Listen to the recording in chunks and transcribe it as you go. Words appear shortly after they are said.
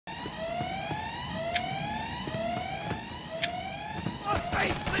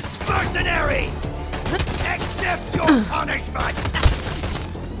Accept your punishment!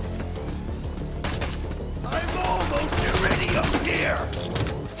 I'm almost ready up here!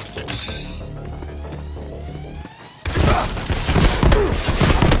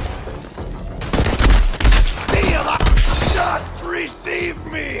 Feel not receive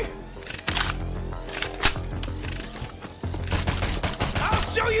me! I'll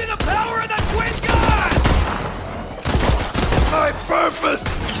show you the power of the twin gun! My purpose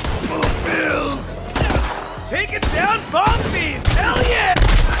fulfilled! Take it down, bomb thief! Hell yeah!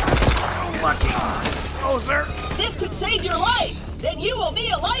 So lucky! Closer! This could save your life! Then you will be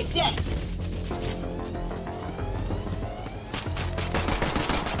a life debt!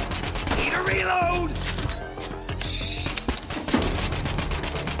 Need a reload!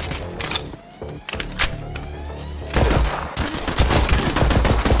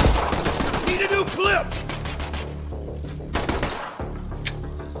 Need a new clip!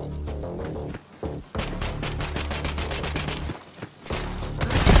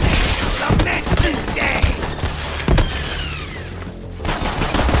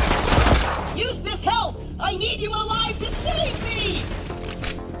 Use this help! I need you alive to save me!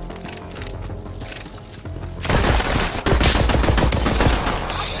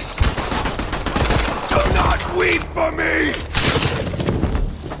 Do not weep for me!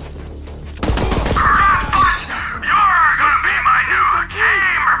 You're gonna be my new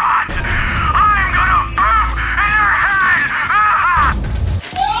chamber pot! I'm gonna poop in your head!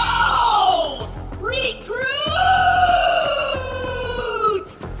 No! Recruit!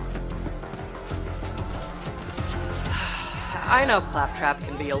 I know Claptrap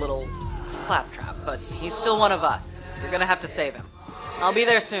can be a little claptrap, but he's still one of us. You're gonna have to save him. I'll be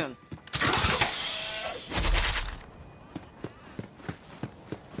there soon.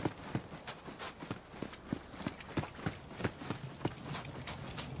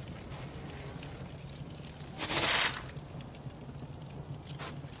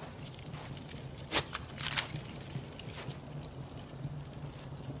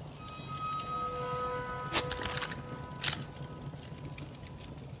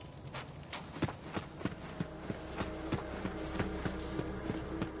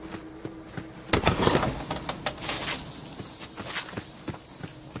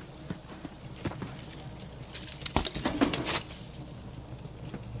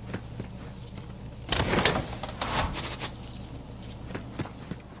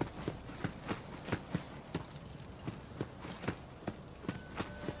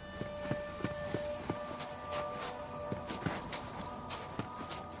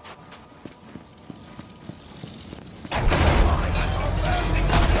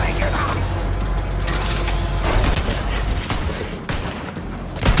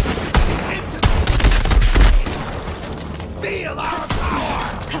 Feel our power!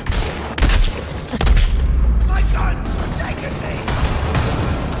 My son's forsaken me!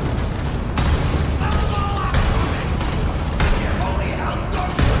 Your holy house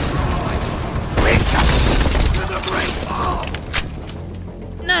goes destroyed! Reach up to the great ball!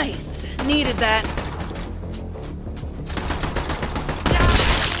 Nice. Needed that.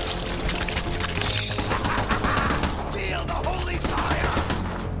 Feel the holy fire!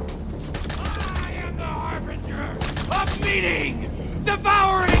 I am the harbinger of meaning!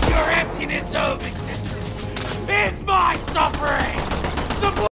 Devouring your emptiness of existence is my suffering!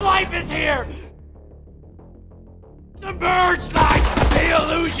 The life is here! The merge light! The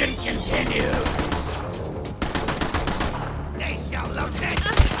illusion continues! They shall lament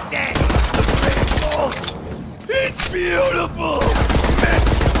dead! The beautiful! It's beautiful!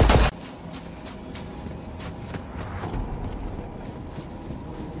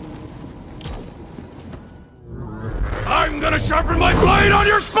 I'm gonna sharpen my blade on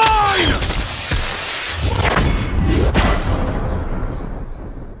your spine!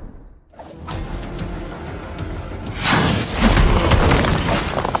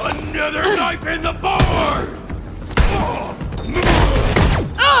 Another knife in the board!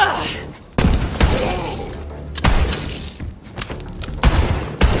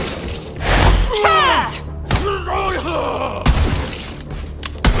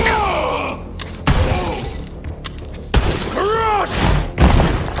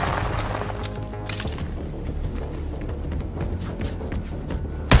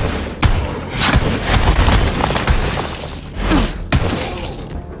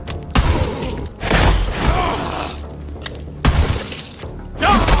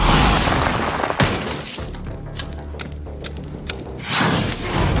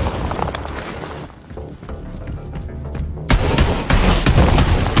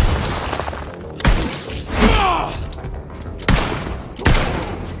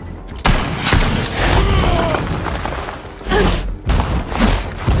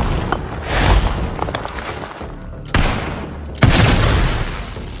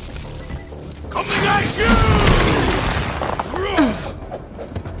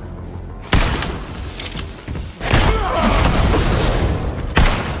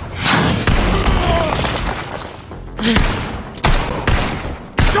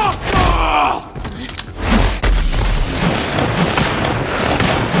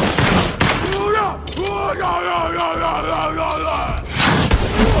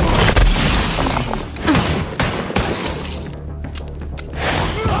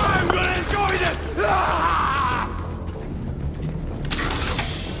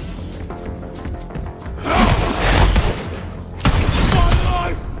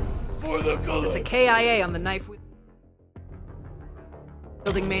 AIA on the knife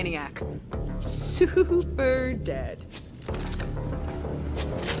wielding maniac. Super dead.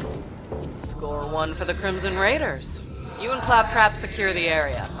 Score 1 for the Crimson Raiders. You and Claptrap secure the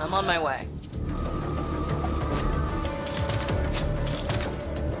area. I'm on my way.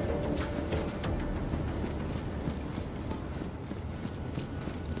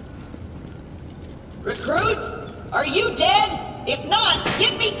 Recruit? Are you dead? If not,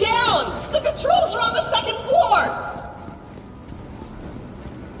 get me down! The controls are on the second floor!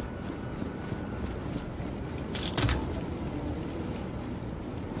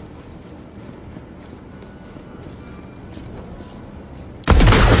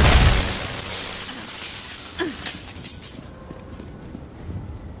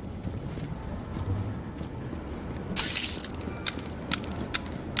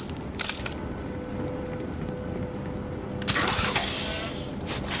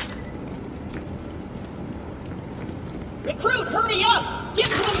 Recruit, hurry up! Get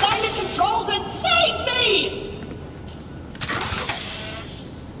to the magnet controls and save me!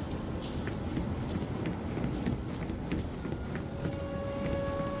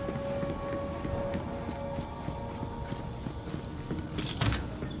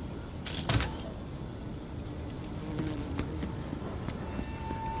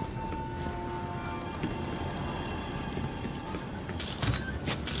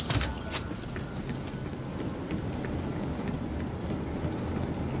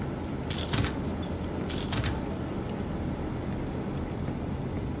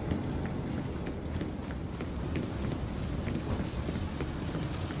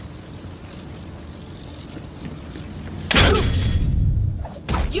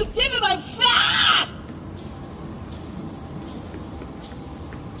 You did it, I'm fat!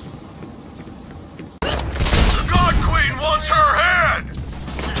 The God Queen wants her head!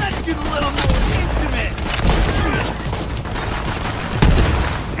 Let's get a little more intimate!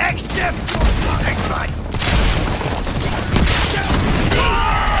 Accept your sacrifice!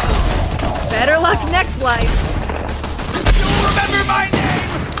 Better luck next life. You'll remember my name,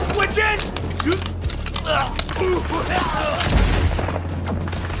 which is...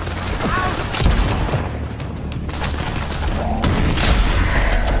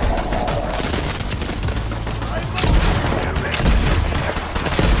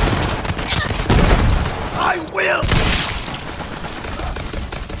 I will!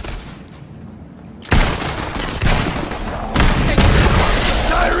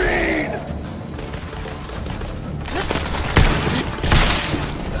 Tyrene!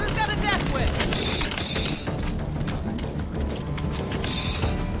 Who's got a death wish?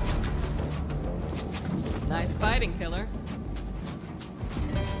 Nice fighting, killer.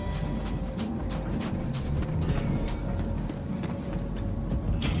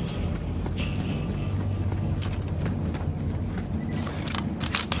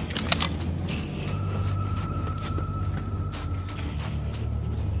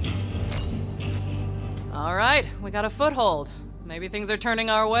 All right, we got a foothold. Maybe things are turning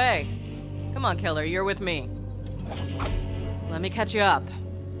our way. Come on, killer, you're with me. Let me catch you up.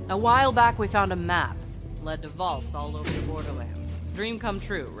 A while back, we found a map. Led to vaults all over the Borderlands. Dream come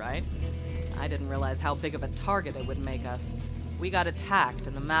true, right? I didn't realize how big of a target it would make us. We got attacked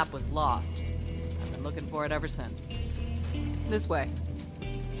and the map was lost. I've been looking for it ever since. This way.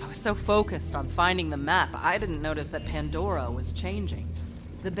 I was so focused on finding the map, I didn't notice that Pandora was changing.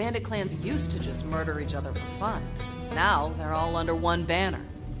 The bandit clans used to just murder each other for fun. Now, they're all under one banner.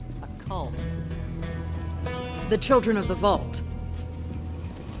 A cult. The Children of the Vault.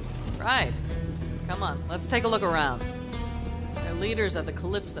 Right. Come on, let's take a look around. Their leaders are the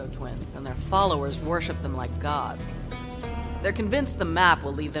Calypso twins, and their followers worship them like gods. They're convinced the map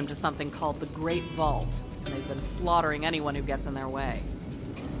will lead them to something called the Great Vault, and they've been slaughtering anyone who gets in their way.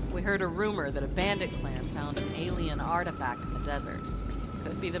 We heard a rumor that a bandit clan found an alien artifact in the desert.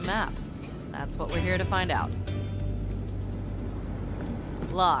 Could be the map. That's what we're here to find out.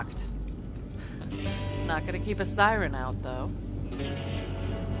 Locked. Not gonna keep a siren out, though.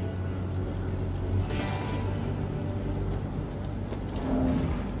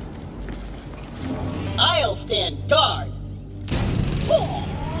 I'll stand guard.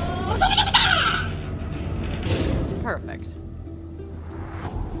 Perfect.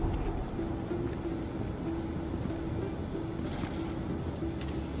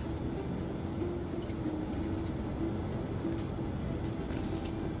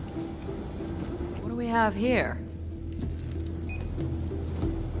 What do we have here?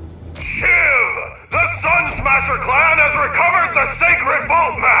 Shiv! The Sun Smasher clan has recovered the sacred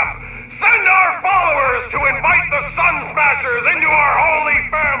vault map! Send our followers to invite the Sun Smashers into our holy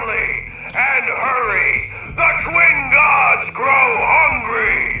family! And hurry! The twin gods grow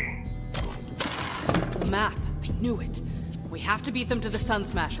hungry! The map. I knew it. We have to beat them to the Sun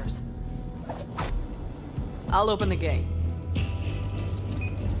Smashers. I'll open the gate.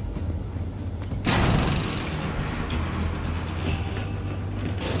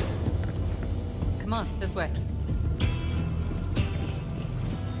 Come on, this way.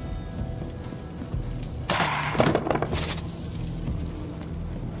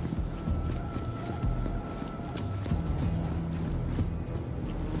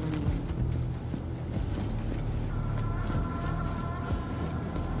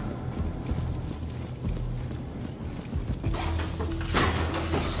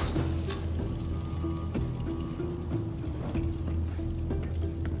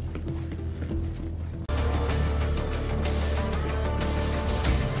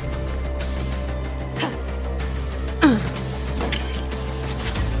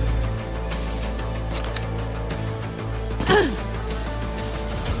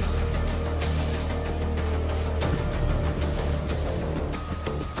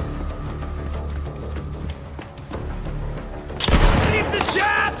 Leave the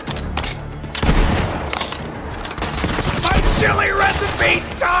shop! My chili recipe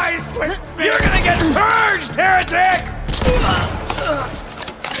dies with me! You're gonna get purged, heretic!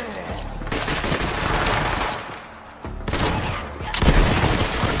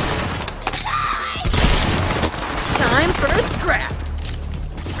 Time for a scrap.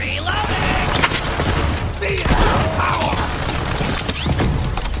 Reloading! Feel the power!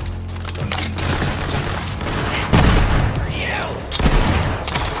 For you!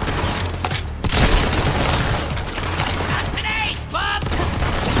 Not today, bub!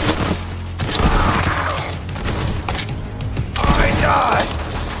 I die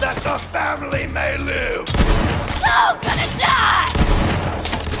that the family may live! So gonna die!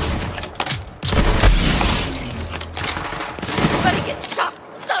 Everybody gets shot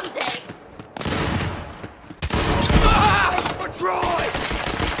someday! Ah! For Troy!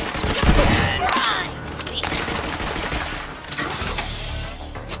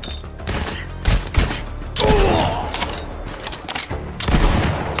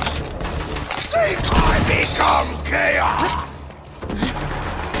 See, I become chaos!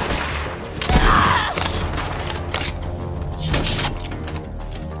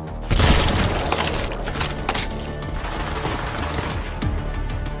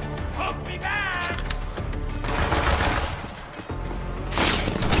 Pump me back!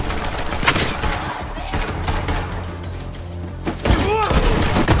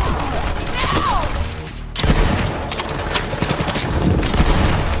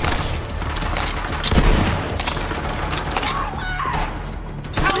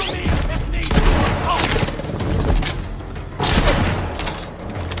 Help me if need be.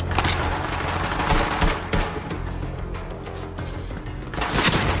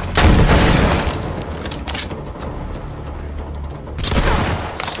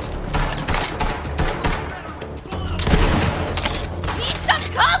 Need some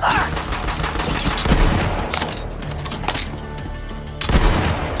cover!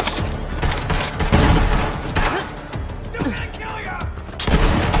 Still gonna kill ya!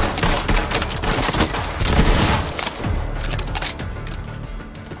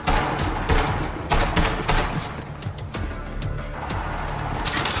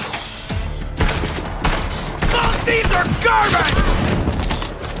 Oh, these are garbage!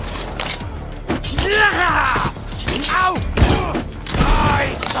 Yeah! Ow! My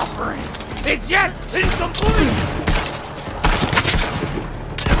suffering is yet incomplete!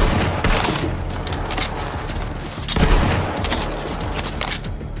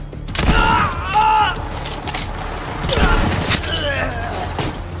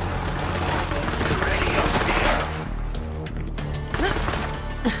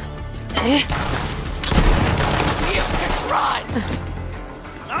 You can run!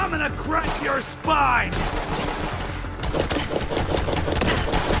 I'm gonna crack your spine!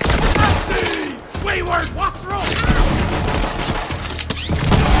 Nazi! Wayward, walk through!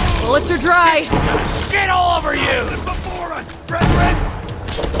 Bullets are dry. Shit all over you! Before us, brethren!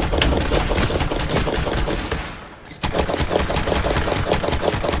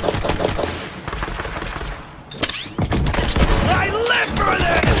 I live for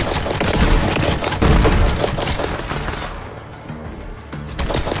this!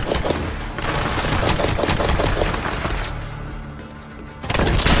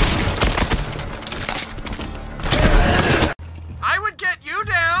 I would get you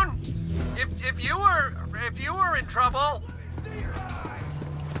down if you were in trouble.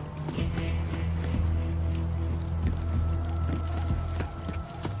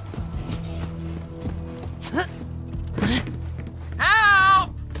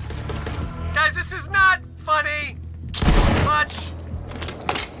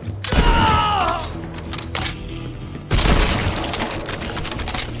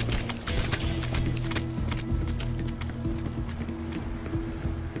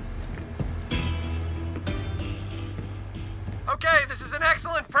 Okay, this is an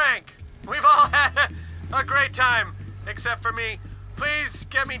excellent prank. We've all had a great time, except for me. Please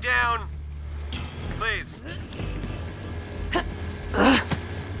get me down. Please.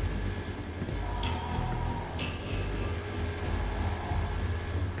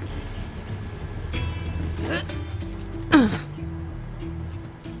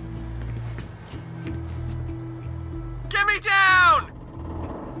 Get me down!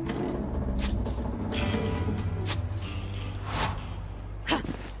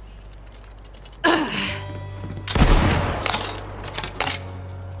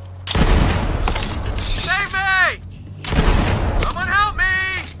 Save me! Someone help me!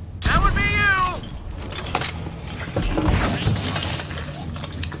 That would be you!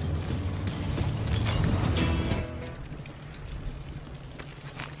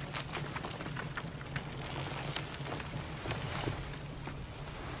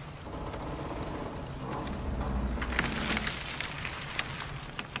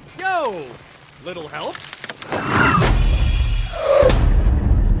 Yo! Little help?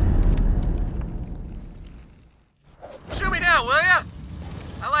 Shoot me down, will ya?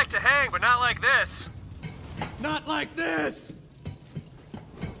 I like to hang, but not like this. Not like this!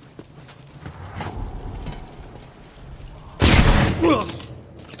 Ugh.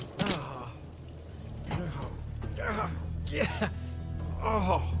 Yeah.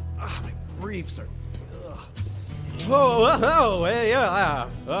 Oh, my briefs are. Ugh. Whoa, hey,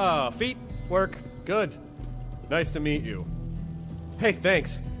 yeah. Feet work good. Nice to meet you. Hey,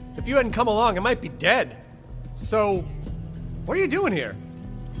 thanks. If you hadn't come along, I might be dead. So, what are you doing here?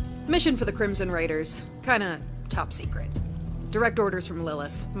 Mission for the Crimson Raiders. Kinda top secret. Direct orders from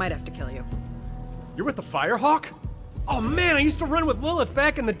Lilith. Might have to kill you. You're with the Firehawk? Oh man, I used to run with Lilith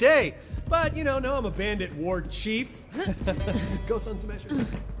back in the day. But, now I'm a bandit ward chief. Go Sun Smashers.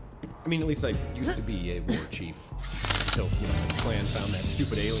 I mean, at least I used to be a ward chief. Until, the clan found that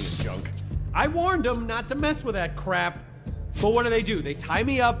stupid alien junk. I warned them not to mess with that crap. But what do? They tie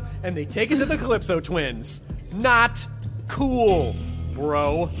me up and they take it to the Calypso twins. Not cool,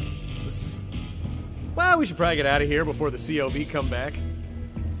 bro. Well, we should probably get out of here before the COV come back.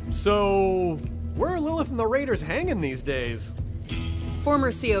 So, where are Lilith and the Raiders hanging these days?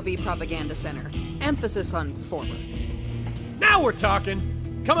 Former COV Propaganda Center. Emphasis on former. Now we're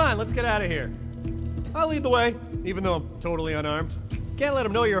talking! Come on, let's get out of here. I'll lead the way, even though I'm totally unarmed. Can't let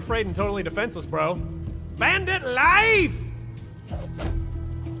them know you're afraid and totally defenseless, bro. Bandit life!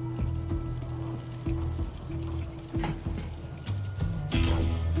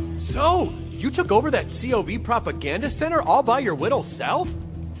 So, you took over that COV Propaganda Center all by your little self?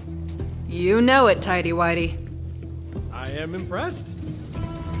 You know it, Tidy Whitey. I am impressed.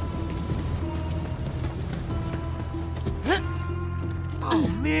 Oh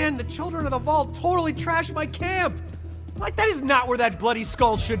man, the Children of the Vault totally trashed my camp! Like, that is not where that bloody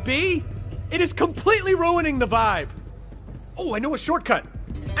skull should be! It is completely ruining the vibe! Oh, I know a shortcut!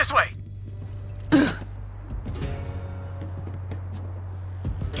 This way.